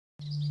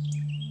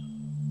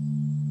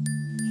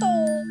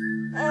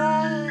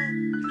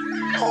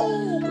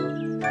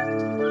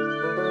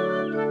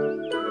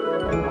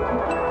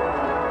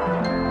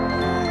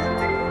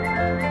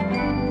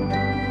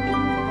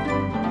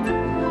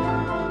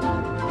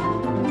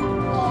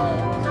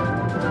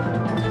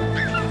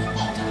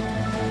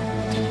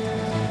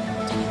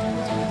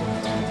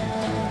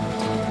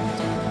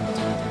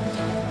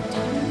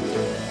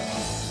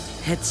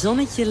Het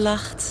zonnetje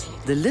lacht,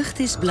 de lucht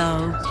is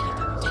blauw.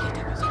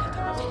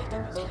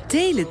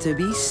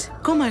 Teletubbies,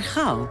 kom maar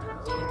gauw.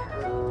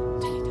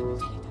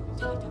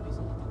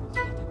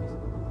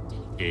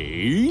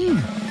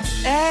 1,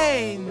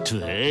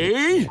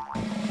 2,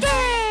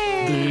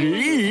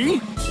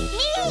 3,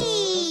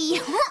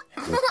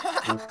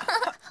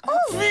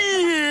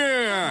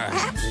 4.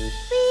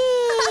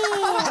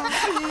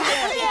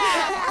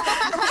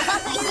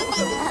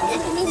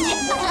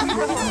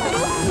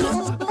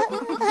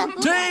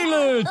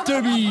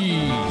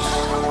 Teletubbies!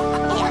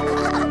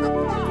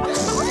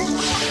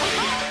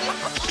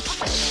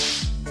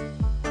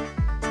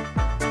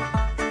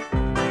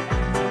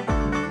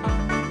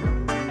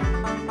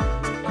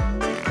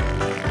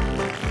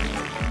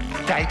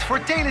 Tijd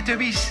voor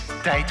Teletubbies,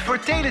 tijd voor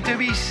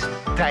Teletubbies,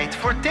 tijd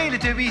voor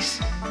Teletubbies,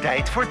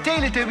 tijd voor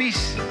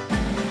Teletubbies.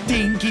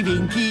 Tinky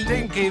Winky,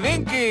 Tinky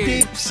Winky!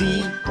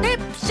 Dipsy,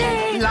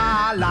 Dipsy,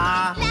 La La,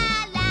 la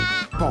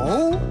la,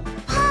 Po,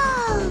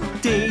 po,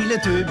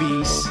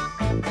 Teletubbies.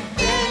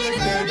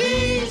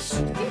 Teletubbies.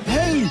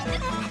 Hey,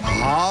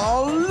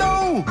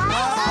 hallo!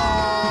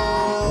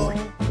 Hallo.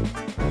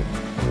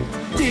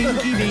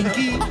 Tinky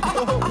Winky,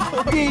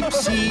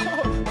 Dipsy,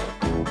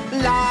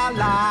 La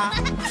La,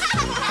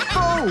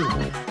 Po,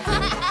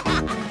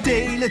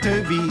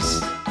 Teletubbies.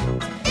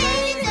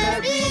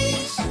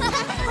 Teletubbies.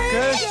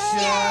 Kusje!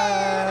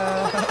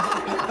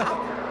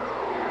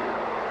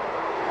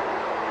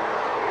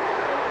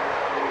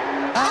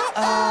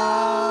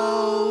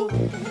 Uh-oh!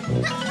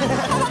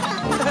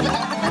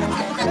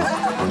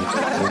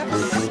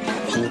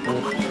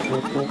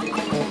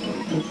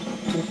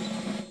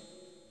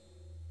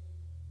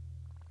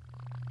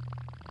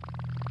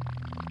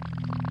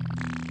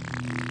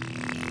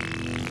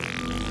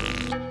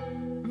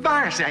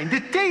 Waar zijn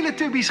de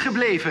Teletubbies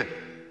gebleven?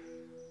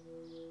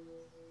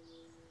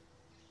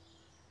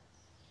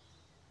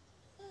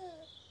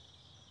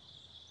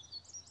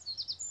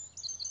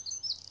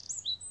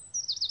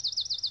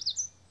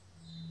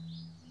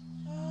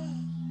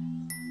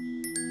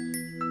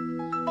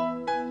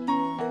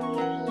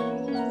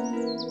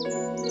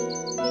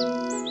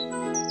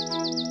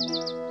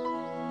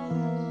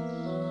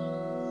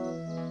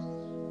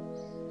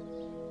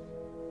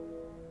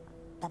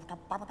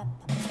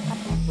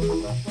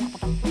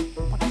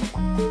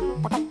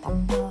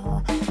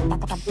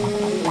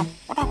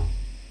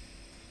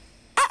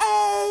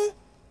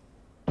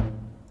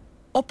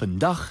 Op een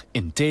dag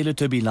in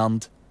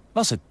Teletubbyland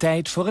was het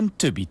tijd voor een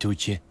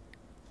tubbytoetje.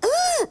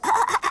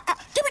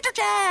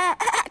 Tubbytoetje,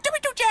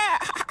 tubbytoetje.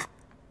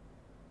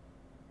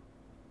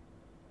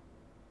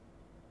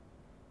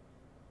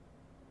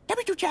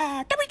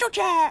 Tubbytoetje,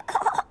 tubbytoetje.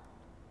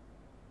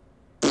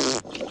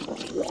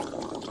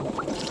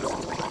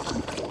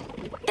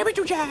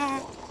 Tubbytoetje.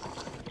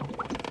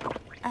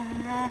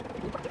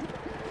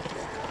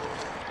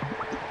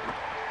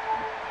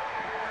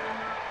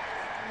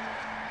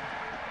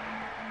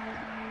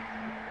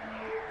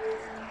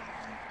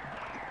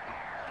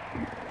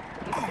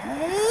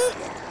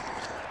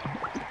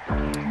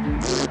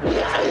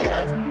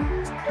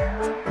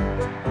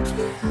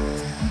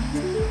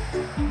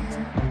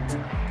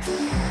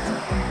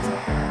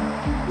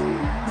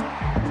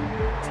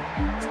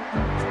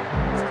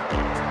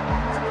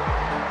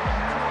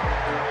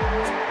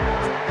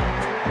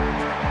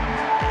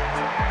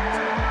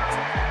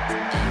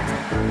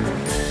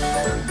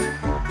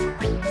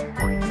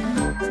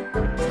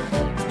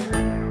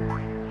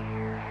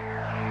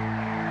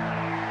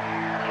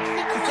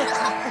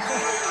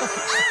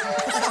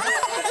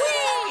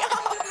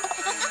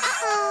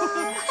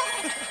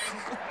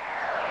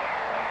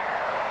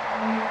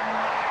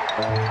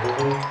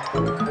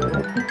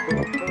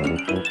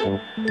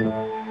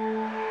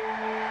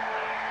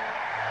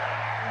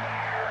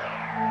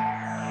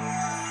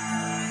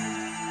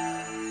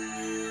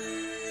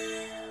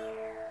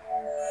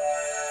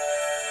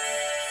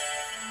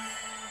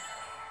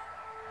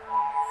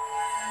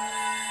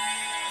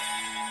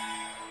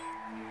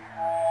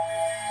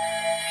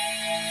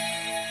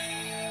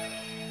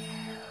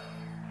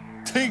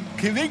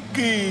 Tinky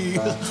Winky!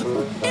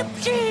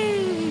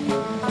 Dipsy.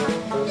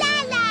 La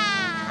la.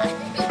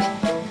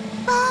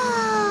 Po.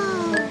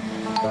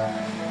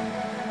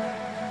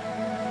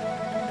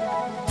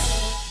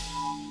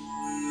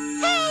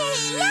 Hey,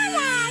 la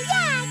la,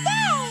 ja,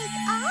 kijk.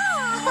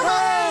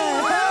 Oh.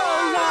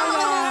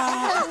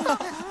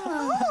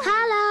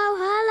 Hallo,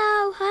 hallo,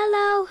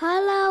 hallo,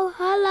 hallo,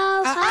 hallo,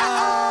 hallo.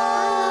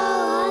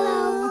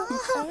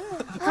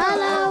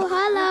 Hallo,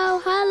 hallo,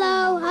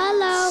 hallo,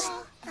 hallo.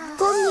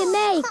 Kom je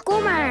mee,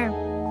 kom maar.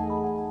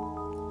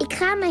 Ik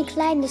ga mijn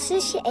kleine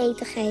zusje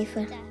eten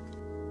geven.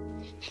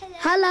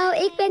 Hallo,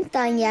 ik ben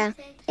Tanja.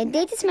 En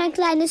dit is mijn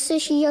kleine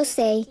zusje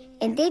José.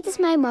 En dit is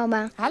mijn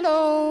mama.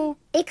 Hallo.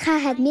 Ik ga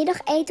het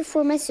middageten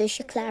voor mijn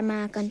zusje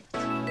klaarmaken.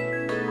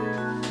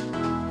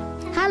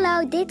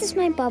 Hallo, dit is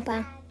mijn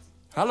papa.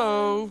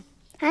 Hallo.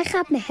 Hij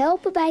gaat me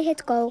helpen bij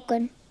het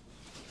koken.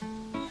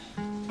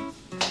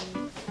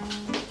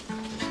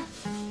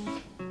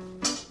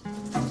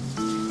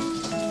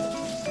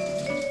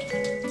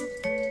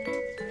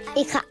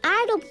 Ik ga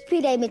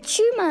aardappelpuree met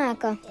jus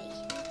maken.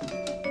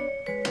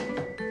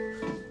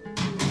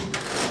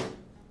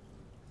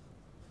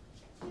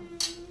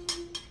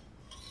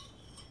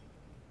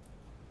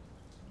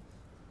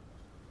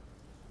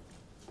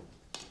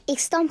 Ik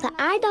stamp de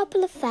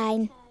aardappelen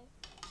fijn.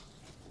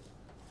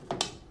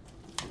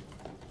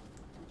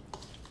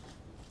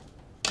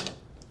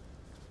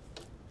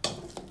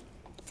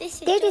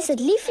 Dit is het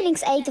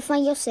lievelingseten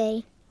van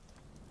José.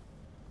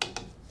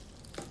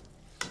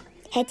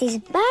 Het is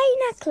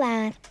bijna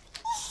klaar.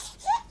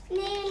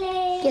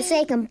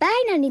 José kan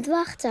bijna niet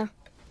wachten.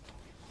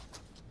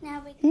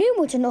 Nu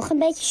moet er nog een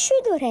beetje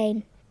jus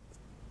doorheen.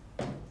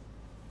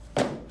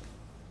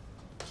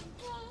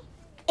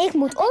 Ik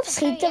moet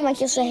opschieten, want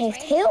José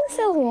heeft heel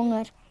veel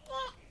honger.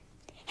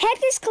 Het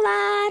is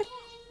klaar.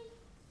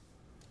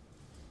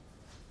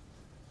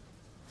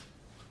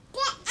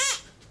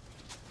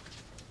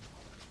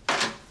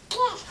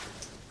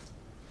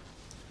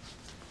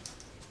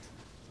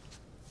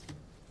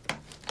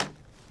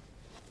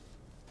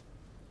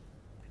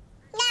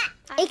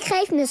 Ik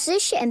geef mijn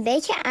zusje een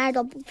beetje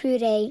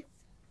aardappelpuree.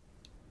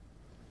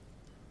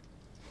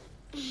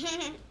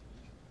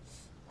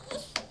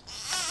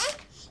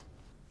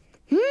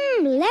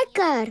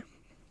 Lekker.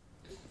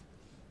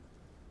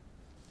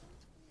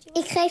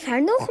 Ik geef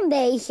haar nog een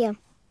beetje.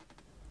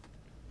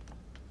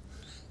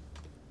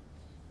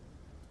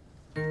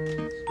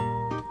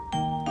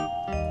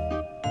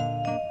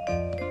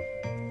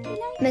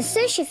 Mijn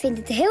zusje vindt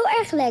het heel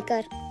erg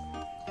lekker.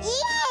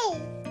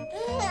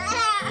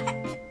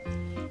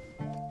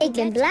 Ik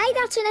ben blij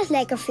dat ze het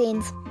lekker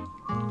vindt.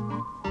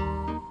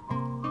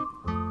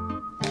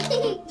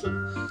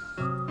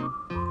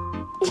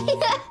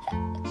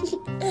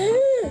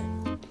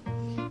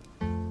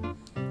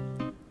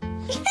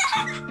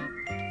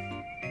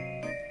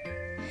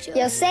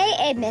 José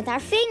eet met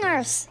haar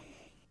vingers.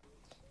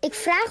 Ik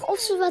vraag of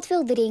ze wat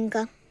wil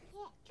drinken.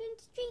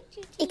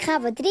 Ik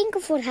ga wat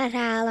drinken voor haar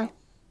halen.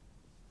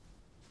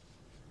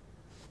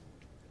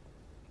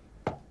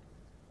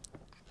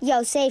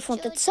 José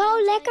vond het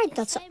zo lekker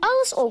dat ze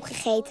alles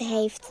opgegeten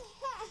heeft.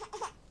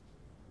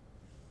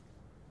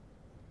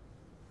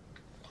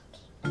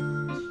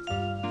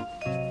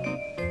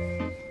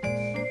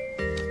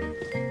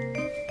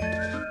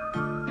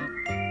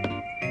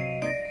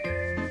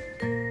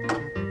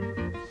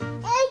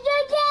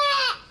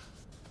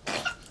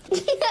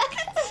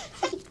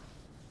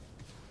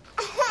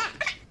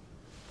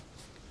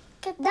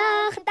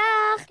 Dag,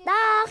 dag,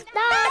 dag, dag,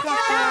 dag,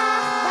 dag,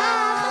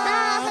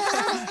 dag.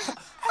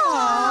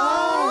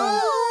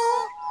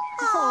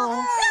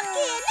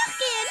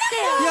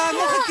 Ja,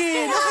 nog een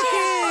keer, nog een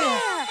keer.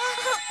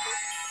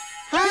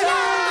 Hallo,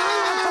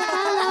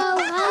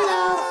 hallo,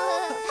 hallo.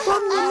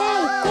 Kom je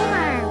mee, kom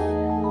maar.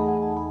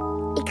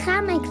 Ik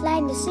ga mijn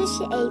kleine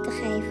zusje eten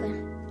geven.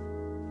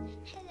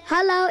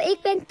 Hallo,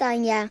 ik ben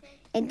Tanja.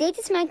 En dit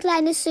is mijn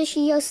kleine zusje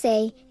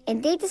José.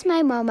 En dit is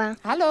mijn mama.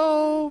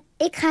 Hallo.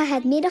 Ik ga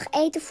het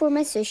middageten voor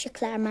mijn zusje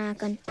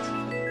klaarmaken.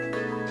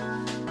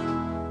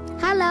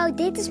 Hallo,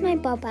 dit is mijn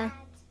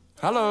papa.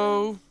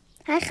 Hallo.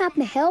 Hij gaat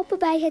me helpen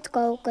bij het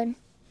koken.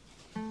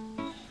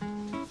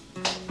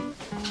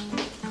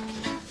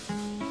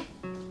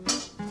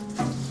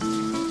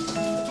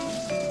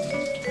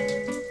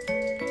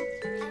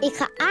 Ik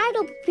ga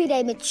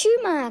aardappelpuree met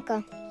jus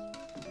maken.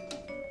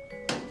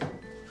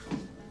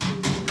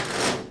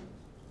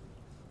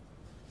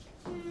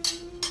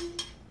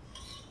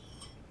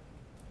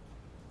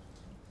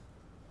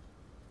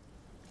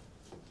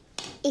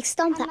 Ik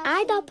stamp de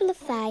aardappelen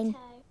fijn.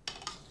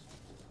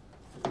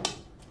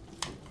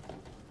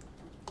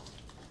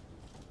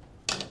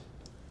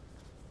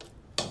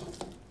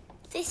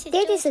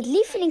 Dit is het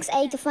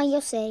lievelingseten van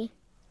José.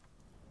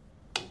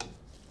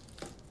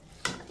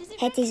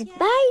 Het is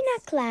bijna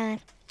klaar.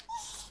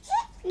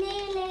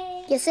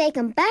 José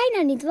kan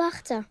bijna niet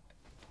wachten.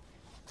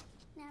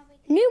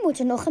 Nu moet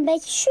er nog een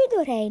beetje jus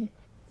doorheen.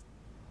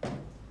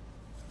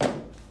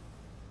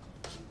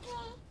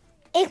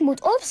 Ik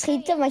moet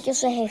opschieten, want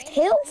José heeft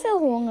heel veel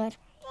honger.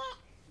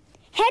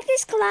 Het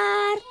is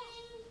klaar.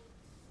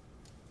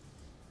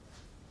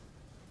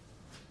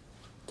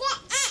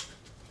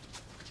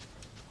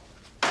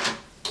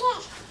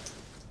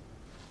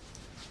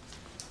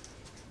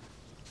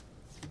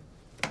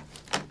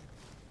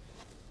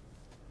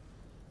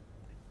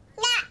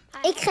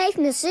 Ik geef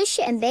mijn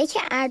zusje een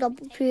beetje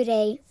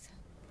aardappelpuree.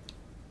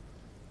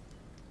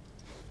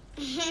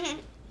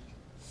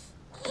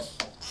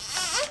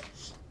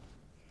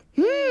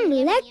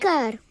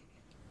 Lekker.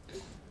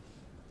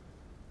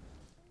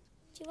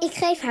 Ik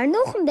geef haar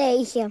nog een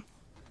beetje.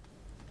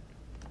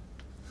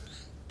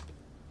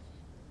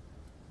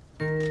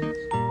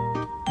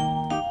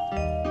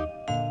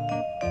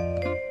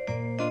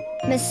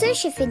 Mijn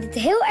zusje vindt het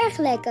heel erg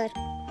lekker.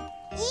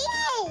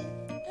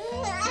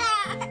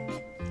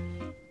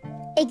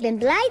 Ik ben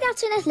blij dat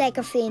ze het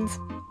lekker vindt.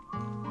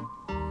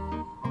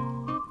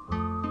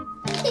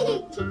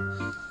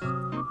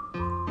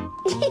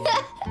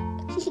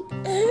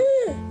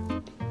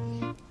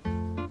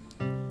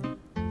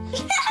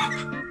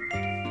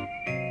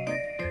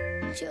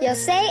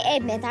 José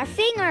eet met haar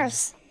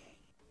vingers.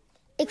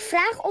 Ik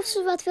vraag of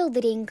ze wat wil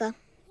drinken.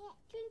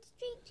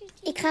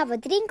 Ik ga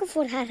wat drinken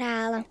voor haar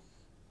halen.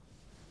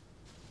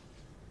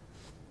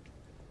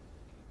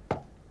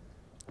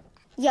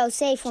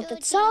 José vond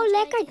het zo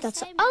lekker dat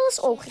ze alles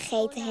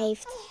opgegeten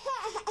heeft.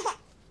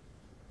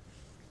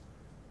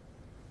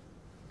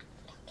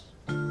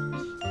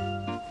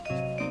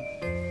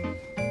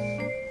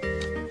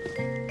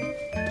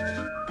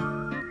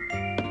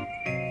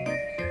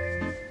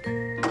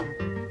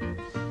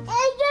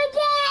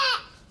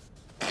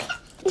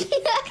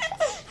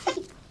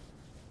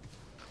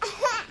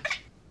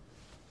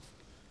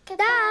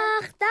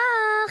 Dag,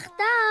 dag,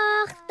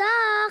 dag,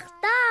 dag,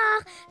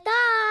 dag, dag,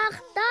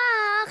 dag,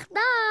 dag, dag,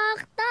 dag.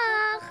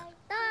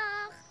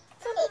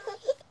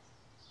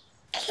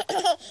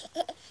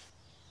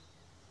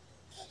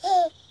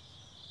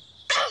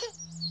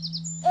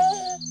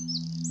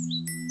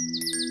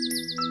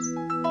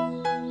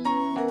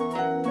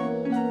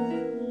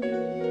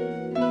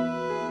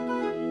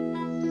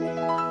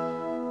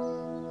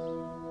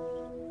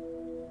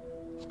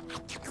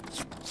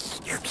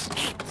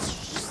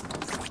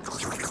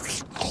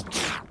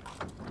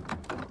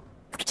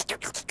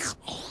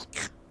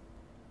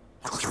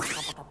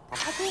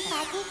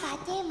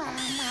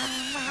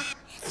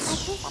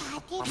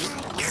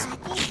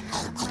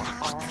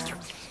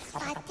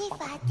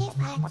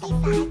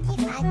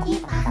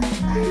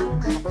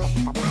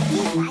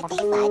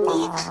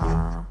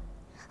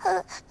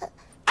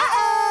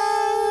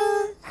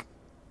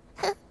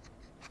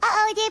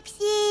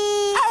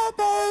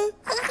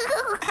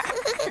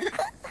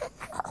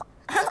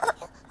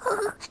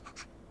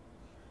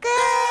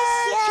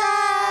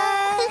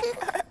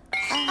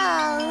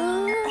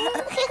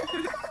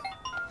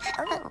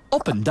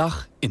 Op een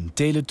dag in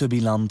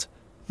Teletubbyland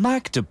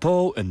maakte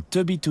Po een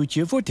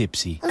tubbytoetje voor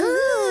Dipsy.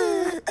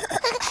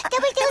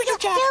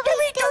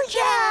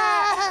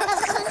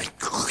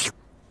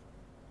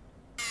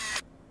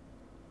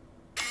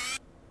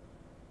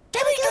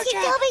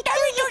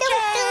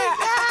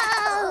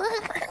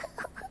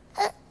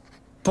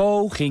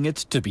 Po ging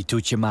het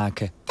tubbytoetje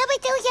maken.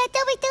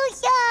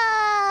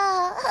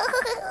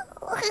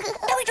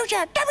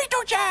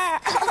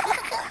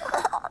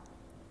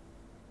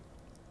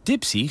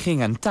 Dipsy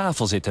ging aan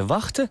tafel zitten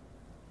wachten.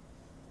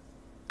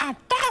 Aan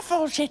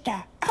tafel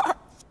zitten.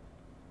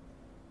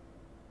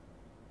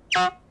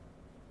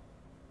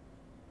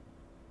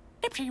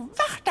 Dipsy,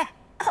 wachten.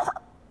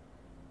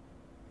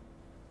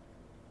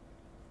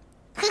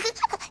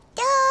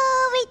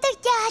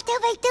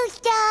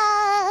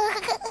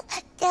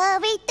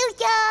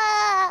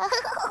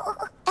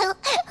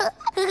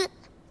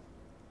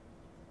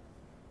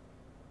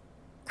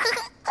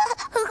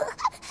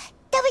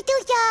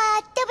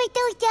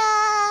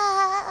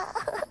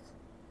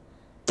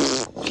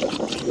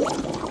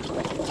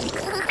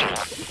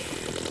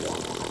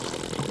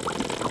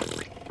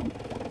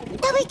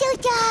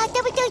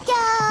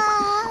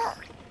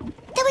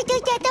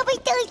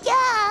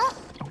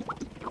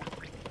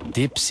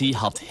 Dipsy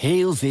had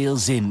heel veel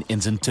zin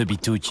in zijn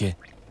tubbytoetje.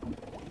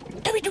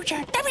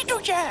 Tubbytoetje,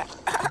 tubbytoetje.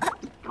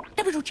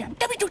 Tubbytoetje,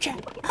 tubbytoetje.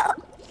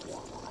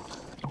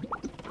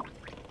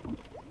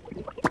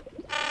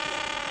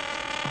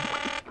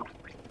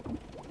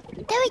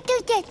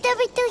 Tubbytoetje,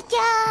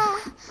 tubbytoetje.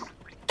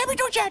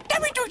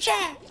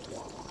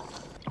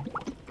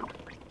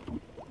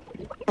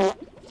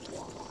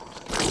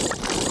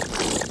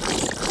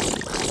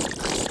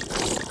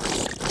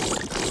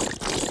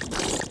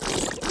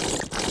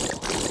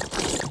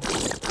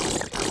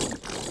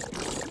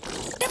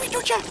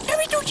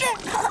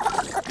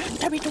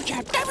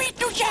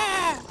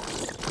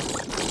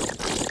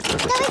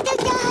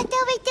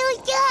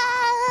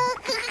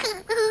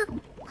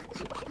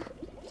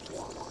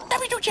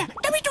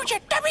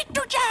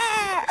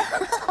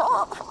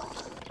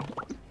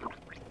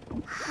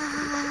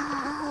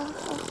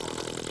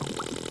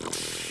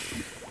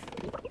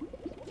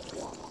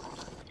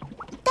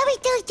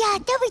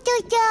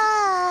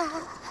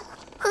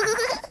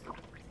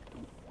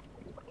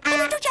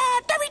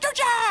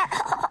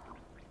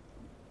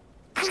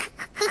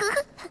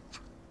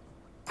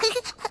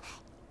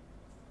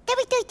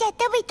 Tubbytoetje,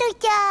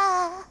 tubbytoetje.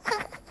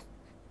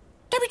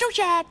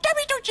 Tubbytoetje,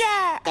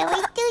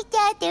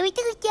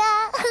 tubbytoetje.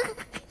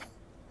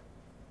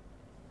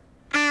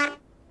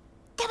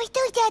 Tubbytoetje,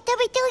 tubbytoetje,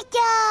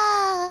 tubbytoetje.